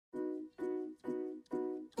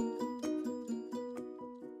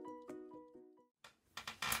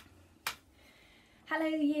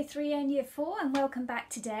Hello Year 3 and Year 4 and welcome back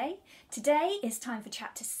today. Today is time for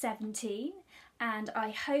chapter 17 and I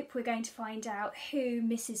hope we're going to find out who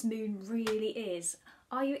Mrs. Moon really is.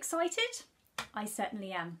 Are you excited? I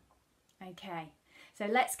certainly am. Okay, so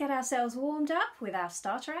let's get ourselves warmed up with our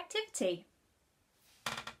starter activity.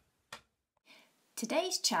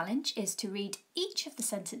 Today's challenge is to read each of the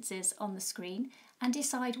sentences on the screen and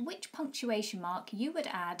decide which punctuation mark you would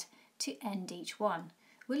add to end each one.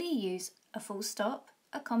 Will you use a full stop,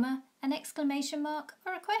 a comma, an exclamation mark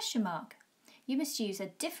or a question mark? You must use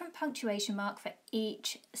a different punctuation mark for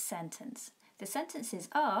each sentence. The sentences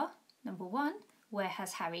are: number 1, where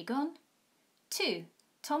has Harry gone? 2,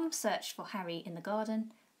 Tom searched for Harry in the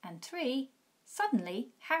garden. And 3, suddenly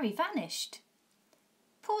Harry vanished.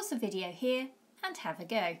 Pause the video here and have a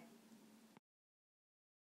go.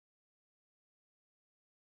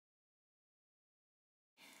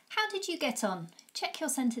 How did you get on? Check your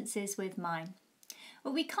sentences with mine.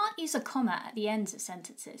 Well, we can't use a comma at the ends of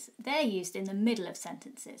sentences. They're used in the middle of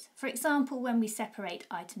sentences. For example, when we separate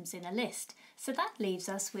items in a list. So that leaves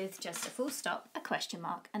us with just a full stop, a question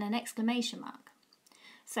mark and an exclamation mark.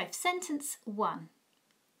 So for sentence 1,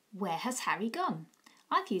 where has Harry gone?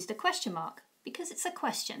 I've used a question mark because it's a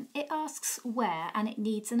question. It asks where and it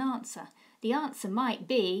needs an answer. The answer might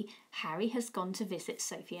be Harry has gone to visit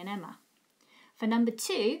Sophie and Emma. For number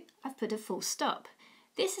 2, I've put a full stop.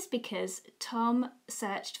 This is because Tom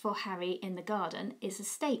searched for Harry in the garden is a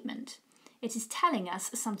statement. It is telling us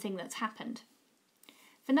something that's happened.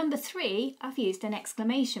 For number 3, I've used an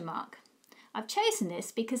exclamation mark. I've chosen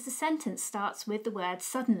this because the sentence starts with the word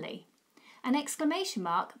suddenly. An exclamation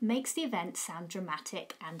mark makes the event sound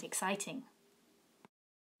dramatic and exciting.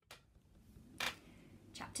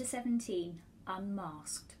 Chapter 17,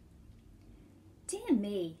 Unmasked. Dear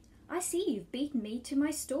me, I see you've beaten me to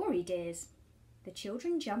my story, dears. The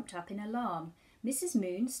children jumped up in alarm. Mrs.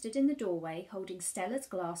 Moon stood in the doorway holding Stella's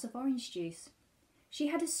glass of orange juice. She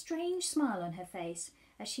had a strange smile on her face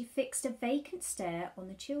as she fixed a vacant stare on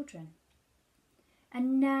the children.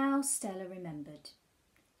 And now Stella remembered.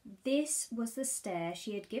 This was the stare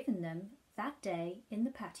she had given them that day in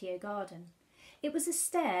the patio garden. It was a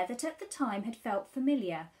stare that at the time had felt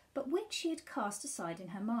familiar, but which she had cast aside in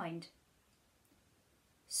her mind.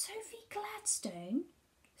 Sophie Gladstone?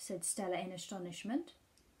 Said Stella in astonishment.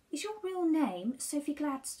 Is your real name Sophie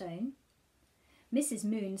Gladstone? Mrs.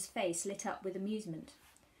 Moon's face lit up with amusement.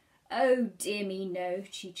 Oh dear me, no,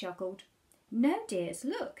 she chuckled. No, dears,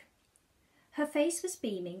 look. Her face was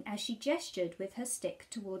beaming as she gestured with her stick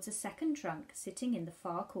towards a second trunk sitting in the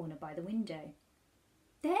far corner by the window.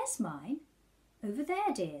 There's mine. Over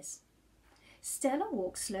there, dears. Stella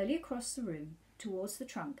walked slowly across the room towards the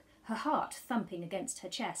trunk, her heart thumping against her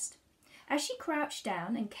chest. As she crouched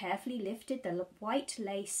down and carefully lifted the white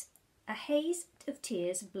lace, a haze of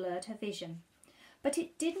tears blurred her vision. But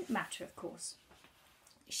it didn't matter, of course.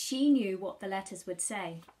 She knew what the letters would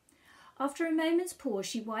say. After a moment's pause,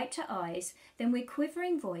 she wiped her eyes, then with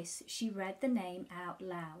quivering voice, she read the name out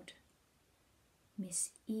loud.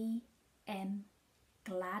 Miss E.M.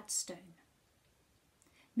 Gladstone.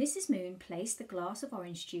 Mrs. Moon placed the glass of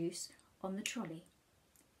orange juice on the trolley.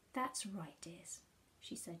 That's right, dears,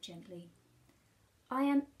 she said gently. I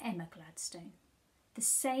am Emma Gladstone, the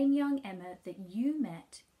same young Emma that you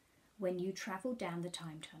met when you travelled down the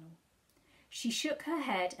time tunnel. She shook her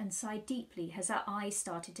head and sighed deeply as her eyes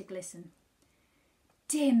started to glisten.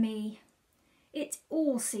 Dear me, it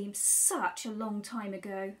all seems such a long time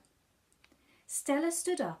ago. Stella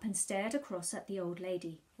stood up and stared across at the old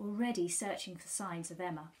lady, already searching for signs of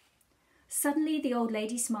Emma. Suddenly the old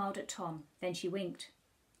lady smiled at Tom, then she winked.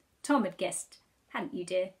 Tom had guessed, hadn't you,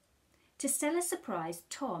 dear? To Stella's surprise,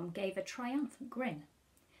 Tom gave a triumphant grin.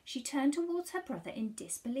 She turned towards her brother in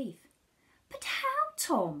disbelief. But how,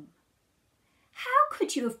 Tom? How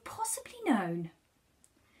could you have possibly known?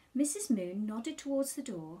 Mrs. Moon nodded towards the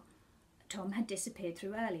door Tom had disappeared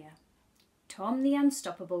through earlier. Tom the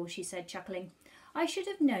Unstoppable, she said, chuckling. I should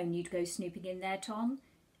have known you'd go snooping in there, Tom.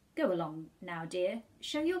 Go along now, dear.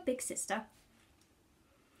 Show your big sister.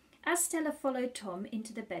 As Stella followed Tom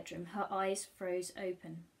into the bedroom, her eyes froze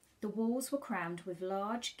open. The walls were crammed with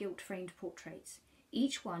large gilt-framed portraits,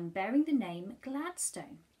 each one bearing the name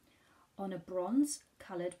Gladstone on a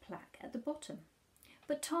bronze-coloured plaque at the bottom.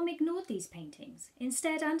 But Tom ignored these paintings.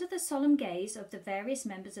 Instead, under the solemn gaze of the various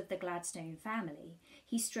members of the Gladstone family,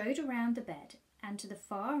 he strode around the bed and to the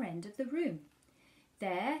far end of the room.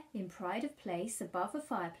 There, in pride of place, above a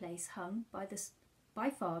fireplace, hung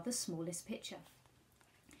by far the smallest picture.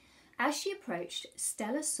 As she approached,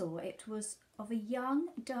 Stella saw it was of a young,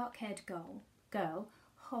 dark-haired girl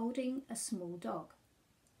holding a small dog.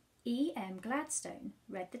 E. M. Gladstone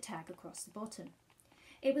read the tag across the bottom.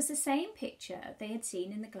 It was the same picture they had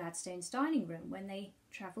seen in the Gladstones' dining room when they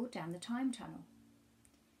travelled down the time tunnel.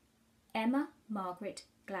 Emma Margaret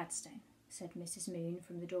Gladstone, said Mrs. Moon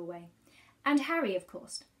from the doorway. And Harry, of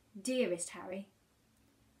course. Dearest Harry.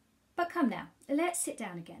 But come now, let's sit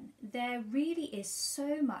down again. There really is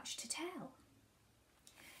so much to tell.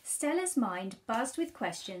 Stella's mind buzzed with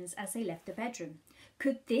questions as they left the bedroom.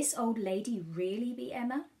 Could this old lady really be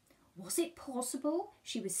Emma? Was it possible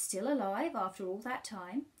she was still alive after all that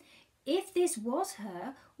time? If this was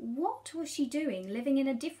her, what was she doing living in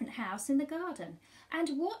a different house in the garden?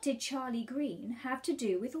 And what did Charlie Green have to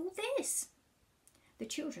do with all this? The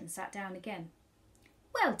children sat down again.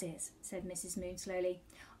 Well, dears, said Mrs. Moon slowly,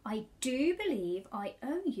 I do believe I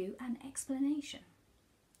owe you an explanation.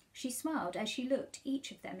 She smiled as she looked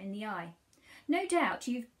each of them in the eye. No doubt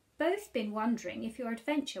you've both been wondering if your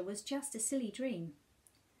adventure was just a silly dream.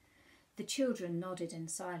 The children nodded in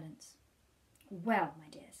silence. Well, my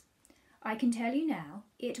dears, I can tell you now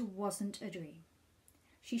it wasn't a dream.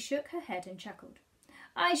 She shook her head and chuckled.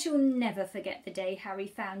 I shall never forget the day Harry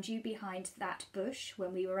found you behind that bush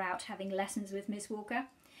when we were out having lessons with Miss Walker.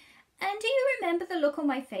 And do you remember the look on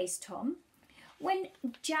my face, Tom, when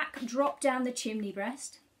Jack dropped down the chimney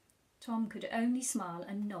breast? Tom could only smile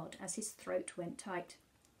and nod as his throat went tight.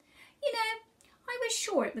 You know, I was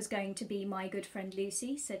sure it was going to be my good friend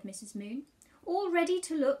Lucy, said Mrs. Moon, all ready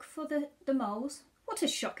to look for the moles. What a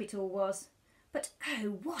shock it all was. But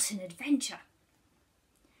oh, what an adventure!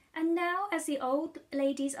 And now, as the old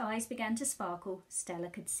lady's eyes began to sparkle, Stella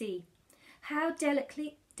could see how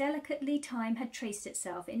delicately time had traced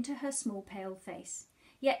itself into her small pale face.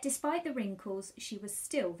 Yet despite the wrinkles, she was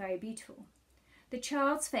still very beautiful. The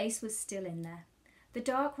child's face was still in there, the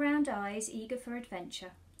dark round eyes eager for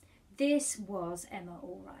adventure. This was Emma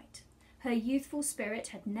all right. Her youthful spirit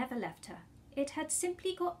had never left her. It had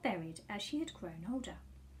simply got buried as she had grown older.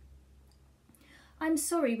 I'm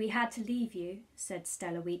sorry we had to leave you, said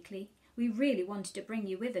Stella weakly. We really wanted to bring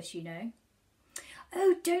you with us, you know.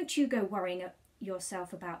 Oh, don't you go worrying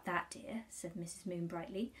yourself about that, dear, said Mrs. Moon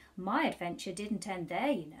brightly. My adventure didn't end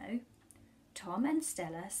there, you know. Tom and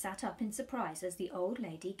Stella sat up in surprise as the old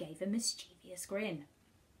lady gave a mischievous grin.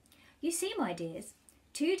 You see, my dears,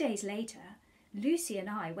 2 days later, Lucy and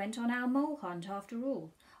I went on our mole hunt after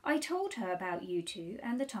all. I told her about you two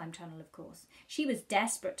and the time tunnel, of course. She was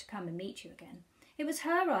desperate to come and meet you again. It was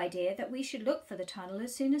her idea that we should look for the tunnel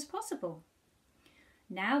as soon as possible.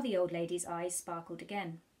 Now the old lady's eyes sparkled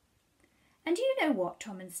again. And do you know what,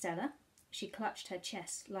 Tom and Stella? She clutched her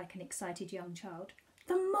chest like an excited young child.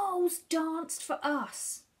 The moles danced for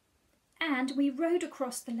us. And we rode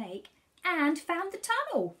across the lake and found the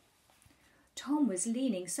tunnel. Tom was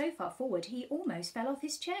leaning so far forward he almost fell off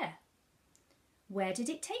his chair. Where did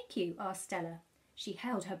it take you? Asked Stella. She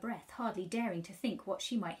held her breath, hardly daring to think what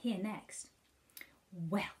she might hear next.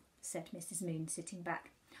 Well, said Mrs. Moon, sitting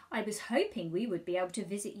back, I was hoping we would be able to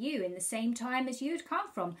visit you in the same time as you had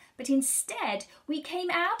come from, but instead we came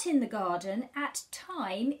out in the garden at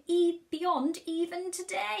time beyond even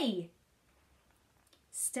today.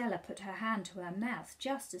 Stella put her hand to her mouth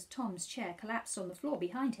just as Tom's chair collapsed on the floor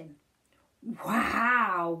behind him.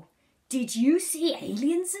 Wow! Did you see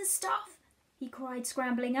aliens and stuff? He cried,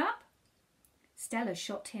 scrambling up. Stella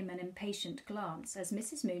shot him an impatient glance as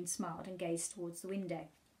Mrs. Moon smiled and gazed towards the window.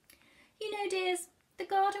 You know, dears, the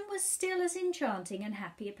garden was still as enchanting and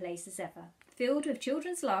happy a place as ever, filled with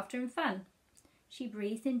children's laughter and fun. She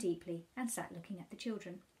breathed in deeply and sat looking at the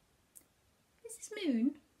children. Mrs.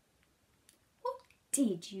 Moon, what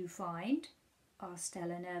did you find? Asked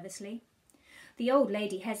Stella nervously. The old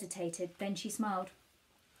lady hesitated, then she smiled.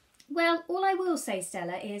 Well, all I will say,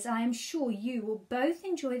 Stella, is I am sure you will both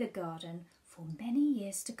enjoy the garden for many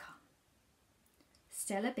years to come.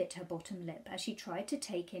 Stella bit her bottom lip as she tried to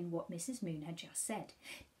take in what Mrs. Moon had just said.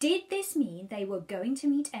 Did this mean they were going to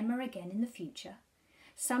meet Emma again in the future?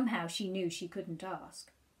 Somehow she knew she couldn't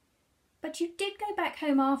ask. But you did go back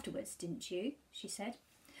home afterwards, didn't you? She said.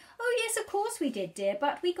 Oh, yes, of course we did, dear,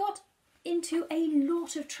 but we got into a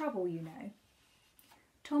lot of trouble, you know.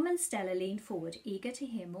 Tom and Stella leaned forward, eager to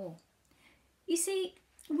hear more. You see,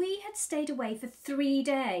 we had stayed away for 3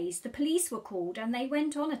 days. The police were called and they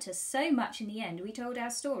went on at us so much in the end we told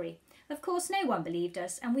our story. Of course, no one believed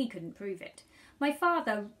us and we couldn't prove it. My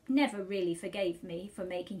father never really forgave me for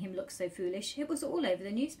making him look so foolish. It was all over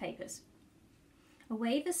the newspapers. A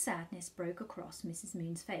wave of sadness broke across Mrs.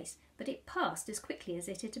 Moon's face, but it passed as quickly as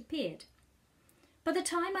it had appeared. By the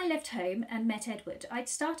time I left home and met Edward, I'd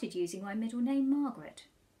started using my middle name, Margaret.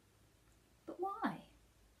 But why?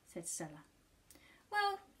 Said Stella.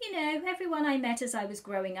 Well, You know, everyone I met as I was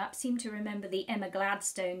growing up seemed to remember the Emma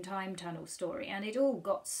Gladstone time tunnel story, and it all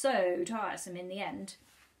got so tiresome in the end.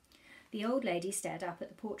 The old lady stared up at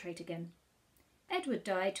the portrait again. Edward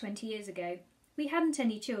died 20 years ago. We hadn't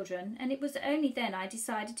any children, and it was only then I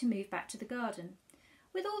decided to move back to the garden.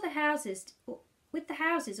 With the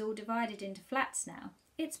houses all divided into flats now,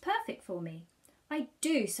 it's perfect for me. I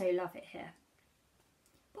do so love it here.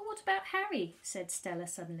 But what about Harry? Said Stella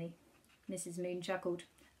suddenly. Mrs. Moon chuckled.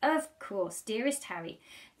 Of course, dearest Harry.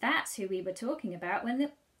 That's who we were talking about when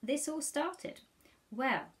this all started.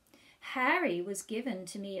 Well, Harry was given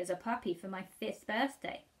to me as a puppy for my 5th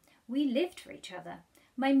birthday. We lived for each other.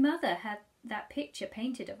 My mother had that picture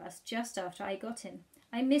painted of us just after I got him.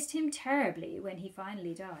 I missed him terribly when he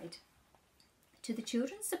finally died. To the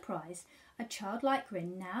children's surprise, a childlike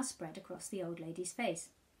grin now spread across the old lady's face.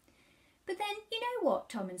 But then, you know what,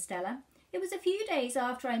 Tom and Stella? It was a few days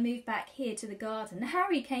after I moved back here to the garden,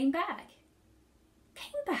 Harry came back.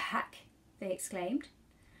 Came back? They exclaimed.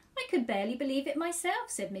 I could barely believe it myself,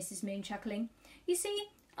 said Mrs. Moon, chuckling. You see,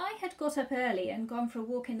 I had got up early and gone for a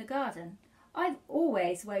walk in the garden. I've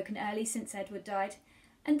always woken early since Edward died.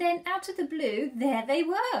 And then, out of the blue, there they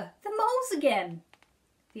were, the moles again.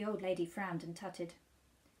 The old lady frowned and tutted.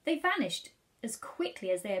 They vanished as quickly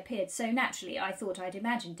as they appeared, so naturally I thought I'd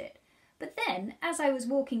imagined it. But then, as I was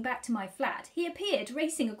walking back to my flat, he appeared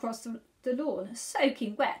racing across the lawn,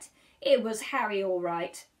 soaking wet. It was Harry all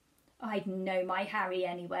right. I'd know my Harry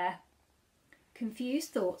anywhere.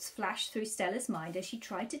 Confused thoughts flashed through Stella's mind as she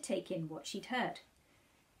tried to take in what she'd heard.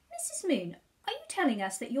 Mrs. Moon, are you telling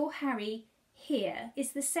us that your Harry here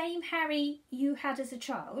is the same Harry you had as a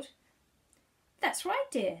child? That's right,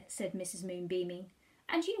 dear, said Mrs. Moon, beaming.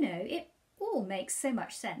 And you know, it all makes so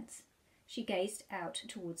much sense. She gazed out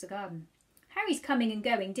towards the garden. Harry's coming and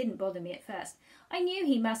going didn't bother me at first. I knew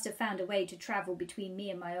he must have found a way to travel between me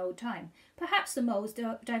and my old time. Perhaps the moles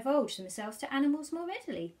divulge themselves to animals more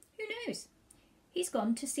readily. Who knows? He's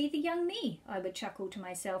gone to see the young me, I would chuckle to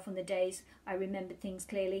myself on the days I remembered things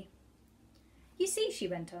clearly. You see, she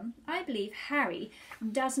went on, I believe Harry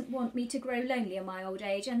doesn't want me to grow lonely in my old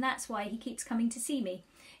age, and that's why he keeps coming to see me.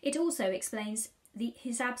 It also explains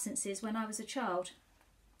his absences when I was a child.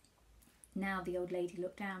 Now the old lady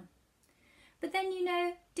looked down. But then, you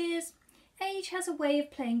know, dears, age has a way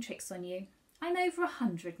of playing tricks on you. I'm over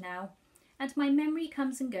 100 now, and my memory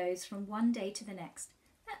comes and goes from one day to the next.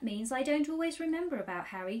 That means I don't always remember about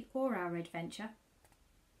Harry or our adventure.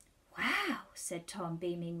 Wow, said Tom,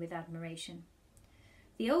 beaming with admiration.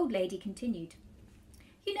 The old lady continued.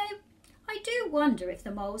 You know, I do wonder if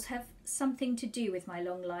the moles have something to do with my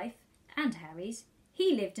long life, and Harry's.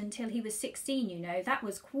 He lived until he was 16, you know. That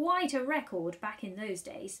was quite a record back in those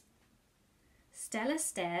days. Stella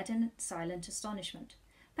stared in silent astonishment.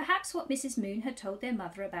 Perhaps what Mrs. Moon had told their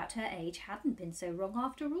mother about her age hadn't been so wrong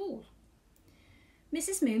after all.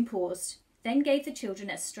 Mrs. Moon paused, then gave the children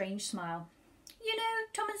a strange smile. You know,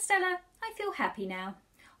 Tom and Stella, I feel happy now.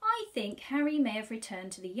 I think Harry may have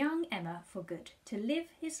returned to the young Emma for good, to live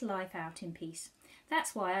his life out in peace.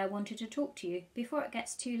 That's why I wanted to talk to you before it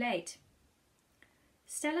gets too late.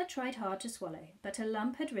 Stella tried hard to swallow, but a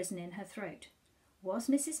lump had risen in her throat. Was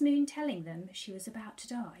Mrs. Moon telling them she was about to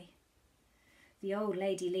die? The old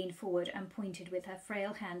lady leaned forward and pointed with her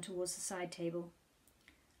frail hand towards the side table.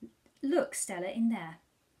 Look, Stella, in there.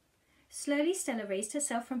 Slowly Stella raised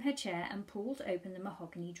herself from her chair and pulled open the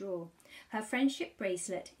mahogany drawer. Her friendship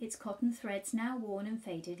bracelet, its cotton threads now worn and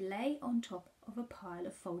faded, lay on top of a pile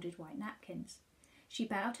of folded white napkins. She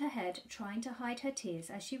bowed her head, trying to hide her tears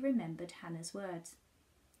as she remembered Hannah's words.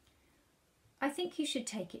 I think you should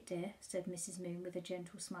take it, dear, said Mrs. Moon with a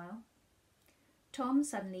gentle smile. Tom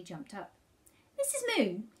suddenly jumped up. Mrs.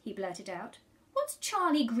 Moon, he blurted out, what's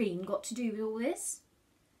Charlie Green got to do with all this?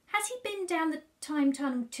 Has he been down the time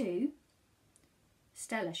tunnel too?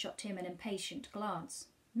 Stella shot him an impatient glance.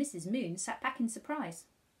 Mrs. Moon sat back in surprise.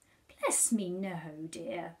 Bless me, no,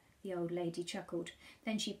 dear, the old lady chuckled.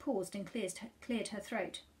 Then she paused and cleared her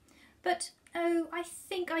throat. But, oh, I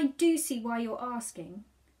think I do see why you're asking.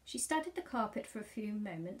 She studied the carpet for a few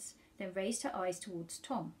moments, then raised her eyes towards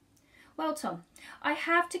Tom. Well, Tom, I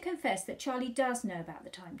have to confess that Charlie does know about the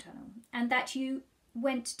time tunnel, and that you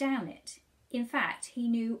went down it. In fact, he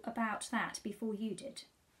knew about that before you did.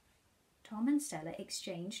 Tom and Stella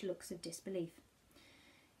exchanged looks of disbelief.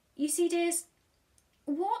 You see, dears,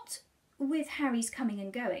 what with Harry's coming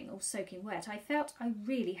and going, all soaking wet, I felt I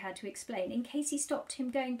really had to explain in case he stopped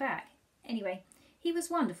him going back. Anyway, he was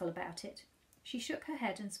wonderful about it. She shook her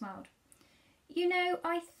head and smiled. You know,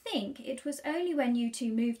 I think it was only when you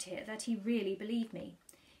two moved here that he really believed me.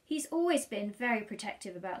 He's always been very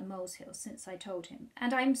protective about the molehills since I told him,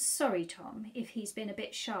 and I'm sorry, Tom, if he's been a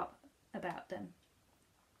bit sharp about them.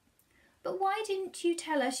 But why didn't you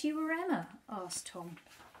tell us you were Emma? Asked Tom.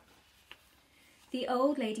 The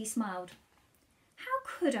old lady smiled. How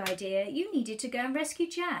could I, dear? You needed to go and rescue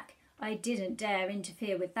Jack. I didn't dare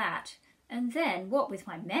interfere with that. And then, what with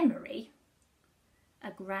my memory?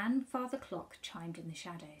 A grandfather clock chimed in the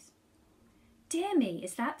shadows. Dear me,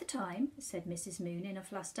 is that the time? Said Mrs. Moon in a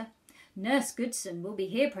fluster. Nurse Goodson will be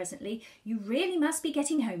here presently. You really must be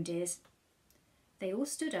getting home, dears. They all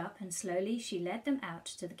stood up and slowly she led them out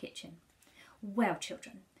to the kitchen. Well,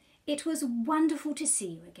 children, it was wonderful to see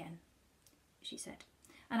you again, she said,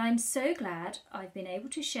 and I'm so glad I've been able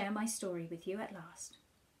to share my story with you at last.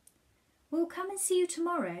 We'll come and see you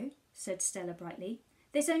tomorrow, said Stella brightly.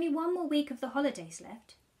 There's only one more week of the holidays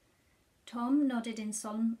left. Tom nodded in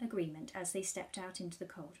solemn agreement as they stepped out into the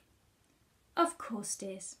cold. Of course,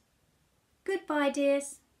 dears. Goodbye,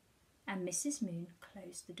 dears. And Mrs. Moon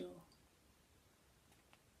closed the door.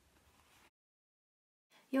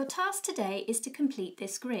 Your task today is to complete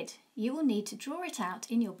this grid. You will need to draw it out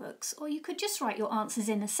in your books, or you could just write your answers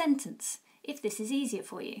in a sentence, if this is easier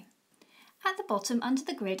for you. At the bottom under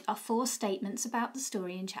the grid are 4 statements about the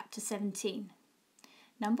story in chapter 17.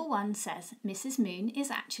 Number 1 says, Mrs. Moon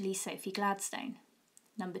is actually Sophie Gladstone.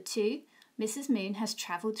 Number 2, Mrs. Moon has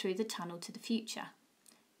travelled through the tunnel to the future.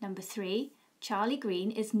 Number 3, Charlie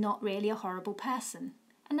Green is not really a horrible person.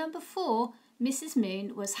 And number 4, Mrs.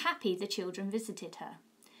 Moon was happy the children visited her.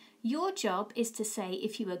 Your job is to say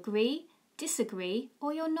if you agree, disagree,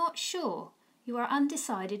 or you're not sure. You are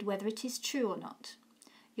undecided whether it is true or not.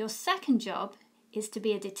 Your second job is to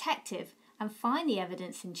be a detective and find the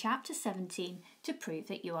evidence in chapter 17 to prove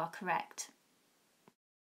that you are correct.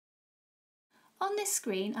 On this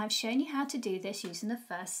screen, I've shown you how to do this using the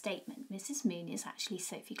first statement. Mrs. Moon is actually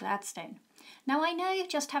Sophie Gladstone. Now I know,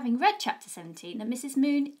 just having read chapter 17, that Mrs.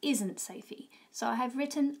 Moon isn't Sophie, so I have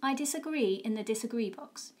written I disagree in the disagree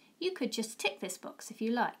box. You could just tick this box if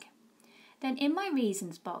you like. Then in my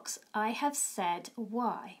reasons box, I have said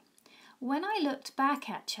why. When I looked back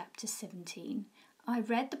at chapter 17, I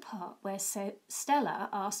read the part where Stella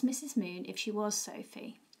asked Mrs. Moon if she was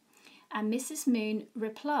Sophie. And Mrs. Moon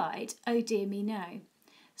replied, oh dear me no.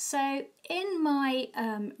 So in my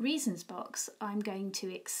reasons box, I'm going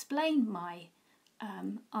to explain my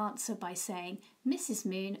answer by saying Mrs.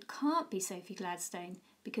 Moon can't be Sophie Gladstone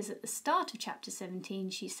because at the start of chapter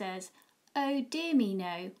 17 she says, oh dear me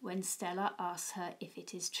no, when Stella asks her if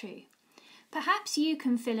it is true. Perhaps you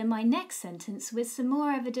can fill in my next sentence with some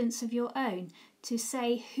more evidence of your own to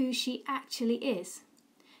say who she actually is.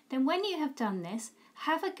 Then when you have done this,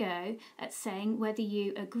 have a go at saying whether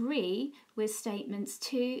you agree with statements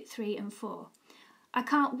 2, 3 and 4. I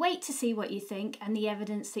can't wait to see what you think and the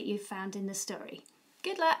evidence that you've found in the story.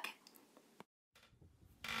 Good luck!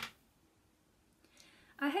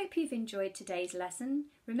 I hope you've enjoyed today's lesson.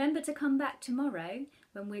 Remember to come back tomorrow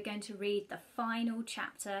when we're going to read the final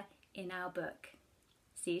chapter in our book.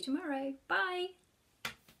 See you tomorrow. Bye!